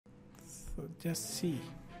So just see,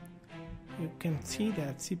 you can see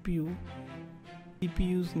that CPU's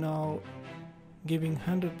now giving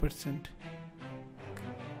 100%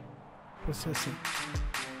 processing.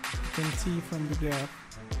 You can see from the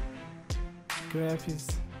graph is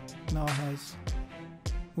now has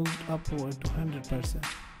moved upward to 100%.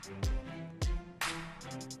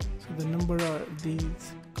 So the number of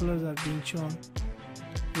these colors are being shown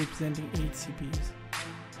representing 8 CPUs.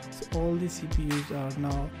 So all the CPUs are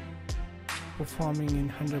now performing in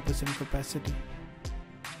 100% capacity.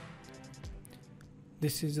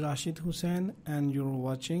 This is Rashid Hussain and you're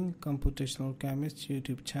watching Computational Chemist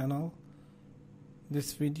YouTube channel.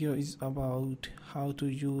 This video is about how to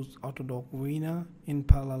use Autodock Vina in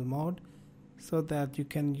parallel mode so that you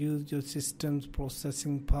can use your system's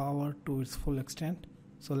processing power to its full extent.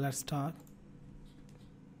 So let's start.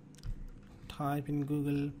 Type in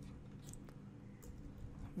Google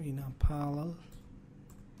Vina parallel.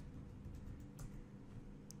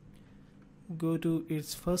 Go to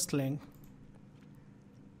its first link.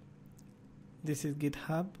 This is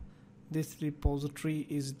GitHub. This repository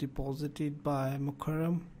is deposited by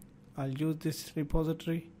Mukarram. I'll use this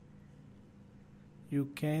repository.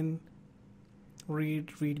 You can read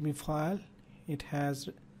README file. It has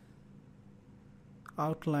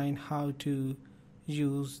outlined how to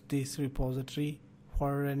use this repository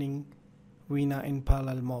for running Vina in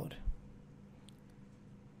parallel mode.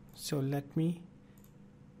 So let me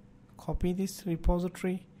copy this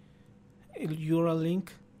repository URL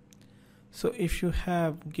link. So if you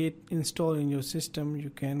have Git installed in your system, you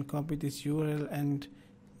can copy this URL and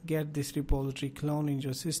get this repository clone in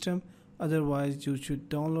your system. Otherwise, you should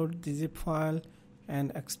download the zip file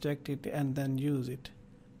and extract it and then use it.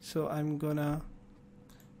 So I'm gonna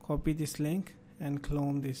copy this link and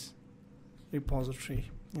clone this repository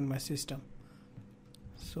in my system.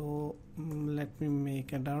 So let me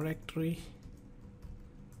make a directory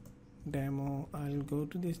demo. I'll go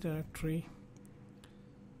to this directory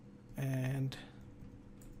and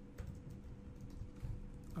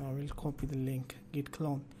I will copy the link git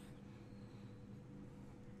clone.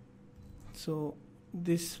 So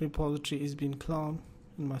this repository is being cloned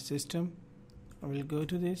in my system. I will go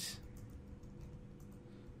to this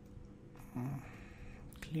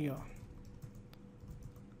clear.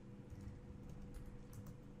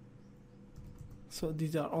 So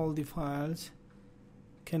these are all the files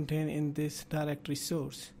contained in this directory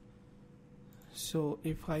source. So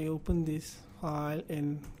if I open this file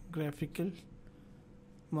in graphical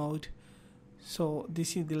mode, so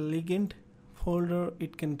this is the ligand folder.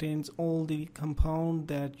 It contains all the compound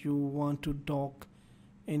that you want to dock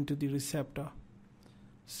into the receptor.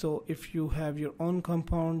 So if you have your own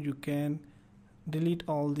compound, you can delete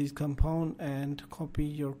all these compound and copy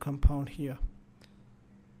your compound here.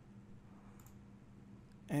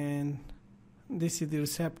 And this is the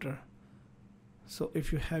receptor. So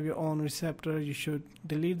if you have your own receptor, you should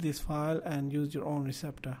delete this file and use your own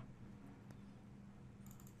receptor.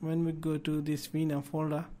 When we go to this Vina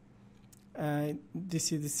folder,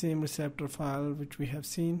 this is the same receptor file which we have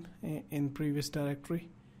seen in previous directory.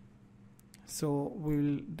 So we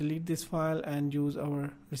will delete this file and use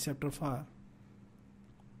our receptor file.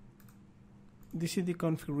 This is the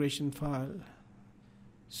configuration file.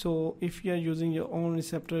 So if you are using your own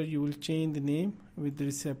receptor, you will change the name with the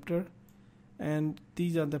receptor. And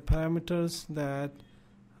these are the parameters that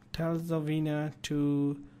tells the Vina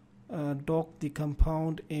to dock the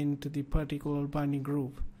compound into the particular binding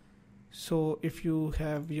group. So if you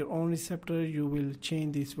have your own receptor, you will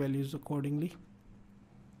change these values accordingly.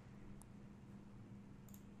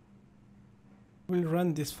 We'll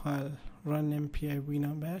run this file, run mpi vina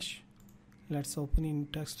bash. Let's open in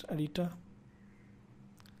text editor.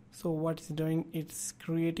 So what it's doing, it's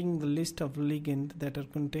creating the list of ligands that are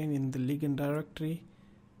contained in the ligand directory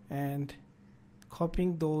and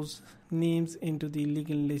copying those names into the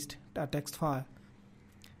ligand list text file.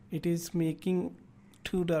 It is making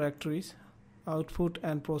two directories, output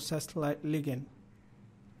and processed ligand.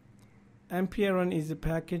 mpi-run is a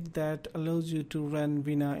package that allows you to run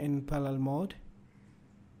Vina in parallel mode.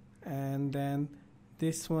 And then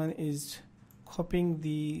this one is copying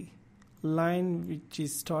the line which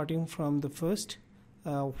is starting from the first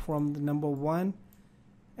from the number 1,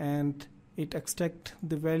 and it extracts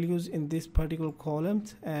the values in this particular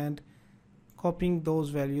columns and copying those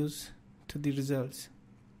values to the results.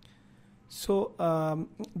 So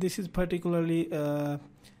this is particularly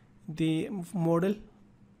the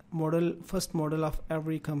first model of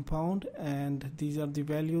every compound, and these are the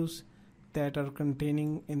values that are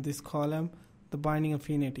containing in this column the binding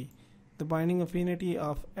affinity. The binding affinity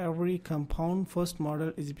of every compound first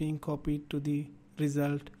model is being copied to the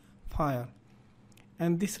result file,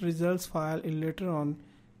 and this results file is later on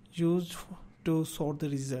used to sort the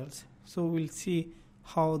results. So we'll see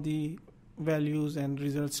how the values and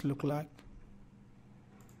results look like.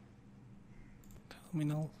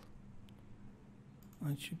 Terminal.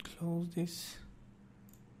 I should close this.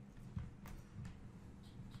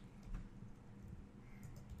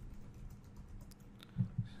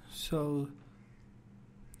 So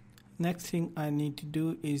next thing I need to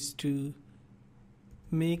do is to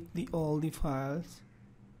make all the files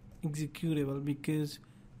executable, because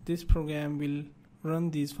this program will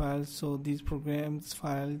run these files. So these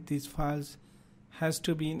files has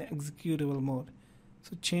to be in executable mode.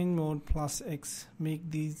 So change mode +X make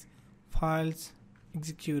these files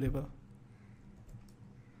executable,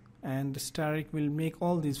 and static will make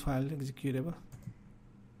all these files executable.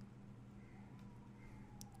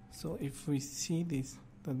 So if we see this,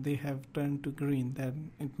 that they have turned to green,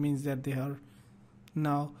 then it means that they are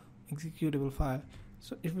now executable file.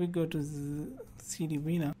 So if we go to the CD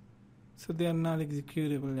Vina, so they are not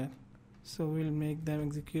executable yet. So we'll make them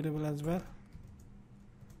executable as well.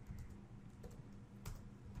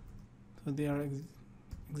 So they are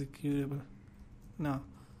executable now.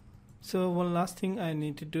 So one last thing I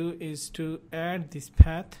need to do is to add this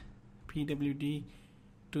path pwd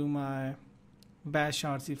to my bash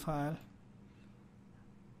rc file.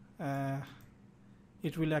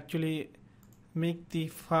 It will actually make the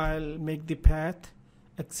path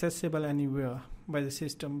accessible anywhere by the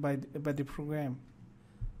system, by the program.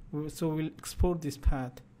 So we'll export this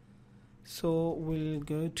path. So we'll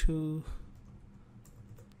go to,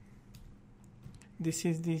 this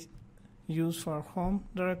is the use for home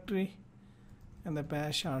directory, and the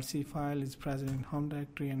bash rc file is present in home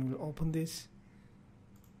directory, and we'll open this.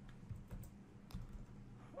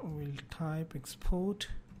 We'll type export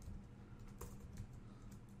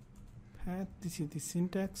path. This is the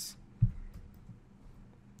syntax,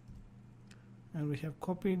 and we have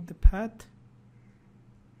copied the path.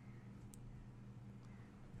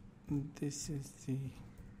 This is the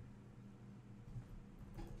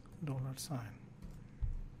 $sign.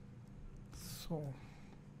 So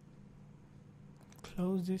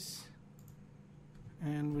close this,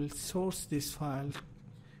 and we'll source this file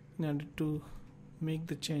in order to make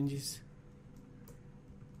the changes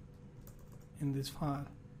in this file.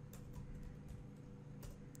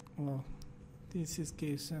 Oh, this is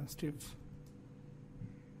case sensitive.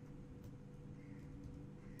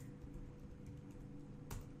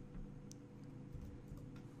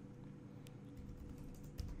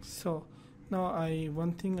 So now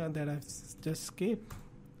one thing that I've just skipped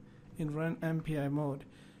in run MPI mode.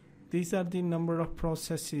 These are the number of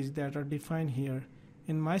processes that are defined here.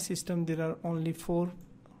 In my system there are only 4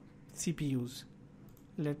 CPUs.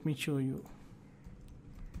 Let me show you.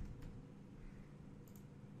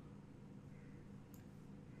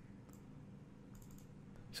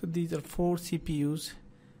 So these are 4 CPUs,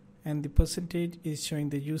 and the percentage is showing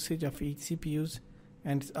the usage of each CPUs,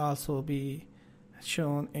 and it's also be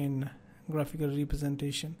shown in graphical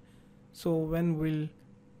representation. So when we'll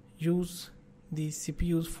use these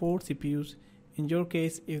CPUs, 4 CPUs, in your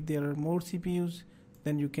case if there are more CPUs,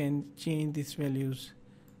 then you can change these values,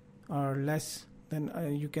 or less, then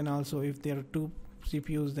you can also, if there are 2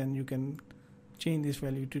 CPUs, then you can change this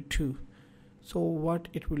value to 2. So what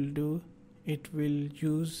it will do, it will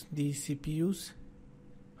use these CPUs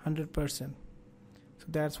 100%. So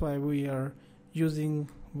that's why we are using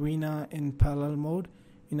Vina in parallel mode,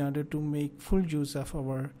 in order to make full use of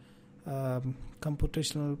our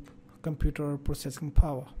computational computer processing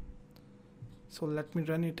power. So let me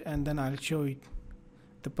run it, and then I'll show it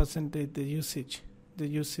the percentage, the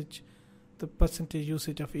percentage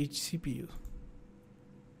usage of each CPU.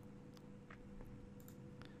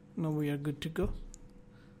 Now we are good to go.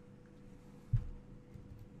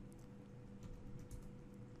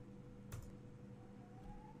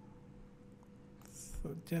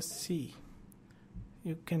 So just see,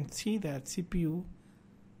 you can see that CPUs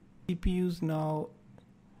now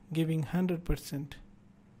giving 100%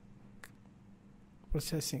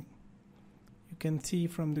 processing. You can see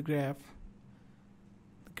from the graph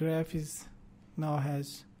is now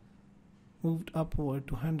has moved upward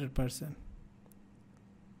to 100%.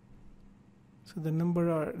 So the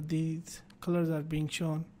these colors are being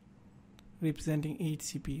shown representing each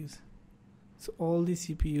CPUs. So all the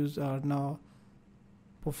CPUs are now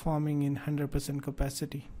performing in 100%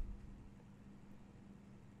 capacity.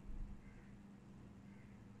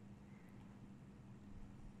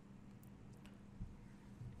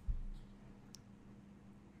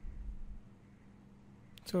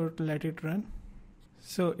 So let it run.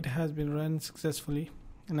 So it has been run successfully.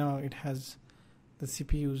 Now it has the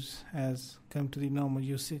CPUs has come to the normal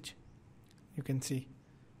usage. You can see.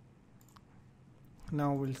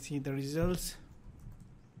 Now we'll see the results.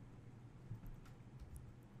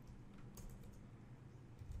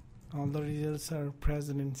 All the results are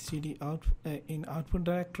present in CD in output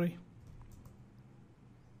directory.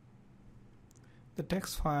 The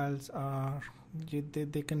text files are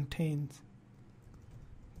they contain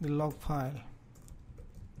the log file.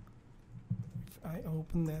 If I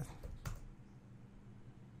open that,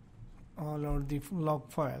 all are the log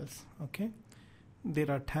files. Okay, there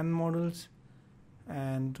are 10 models,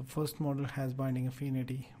 and the first model has binding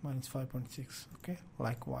affinity -5.6. Okay,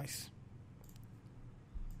 likewise.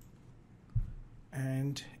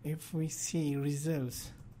 And if we see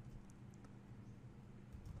results,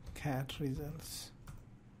 cat results,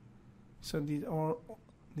 so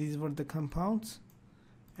these were the compounds,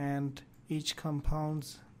 and each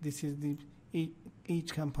compounds, this is the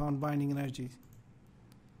each compound binding energy.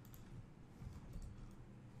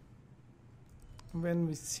 When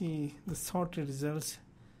we see the sorted results,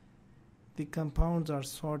 the compounds are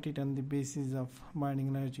sorted on the basis of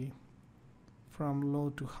binding energy from low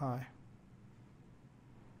to high.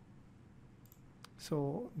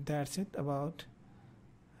 So that's it about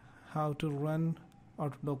how to run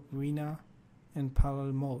Autodock Vina in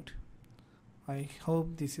parallel mode. I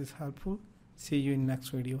hope this is helpful. See you in next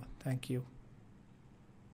video. Thank you.